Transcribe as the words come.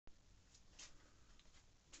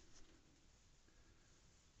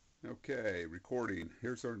Okay, recording.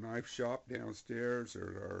 Here's our knife shop downstairs.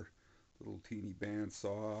 There's our little teeny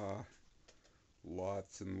bandsaw.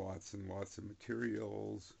 Lots and lots and lots of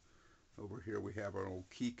materials. Over here we have our old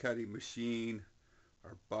key cutting machine,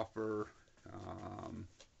 our buffer. Um,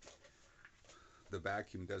 the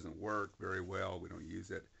vacuum doesn't work very well. We don't use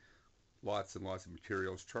it. Lots and lots of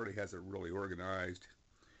materials. Charlie has it really organized.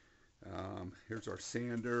 Here's our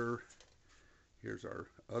sander. Here's our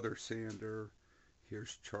other sander.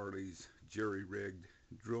 Here's Charlie's jerry-rigged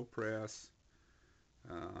drill press.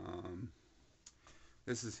 Um,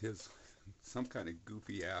 this is his some kind of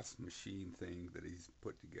goofy ass machine thing that he's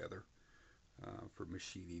put together for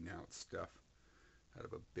machining out stuff out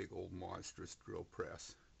of a big old monstrous drill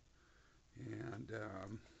press. And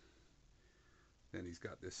then he's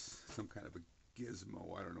got this some kind of a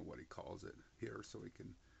gizmo, I don't know what he calls it here, so he can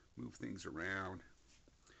move things around.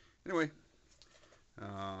 Anyway,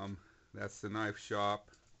 that's the knife shop.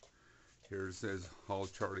 Here's all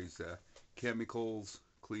Charlie's chemicals,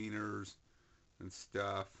 cleaners, and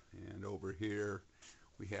stuff. And over here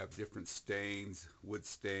we have different stains, wood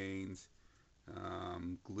stains,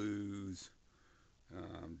 glues,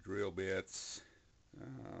 drill bits,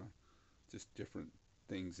 just different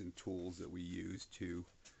things and tools that we use to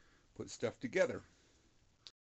put stuff together.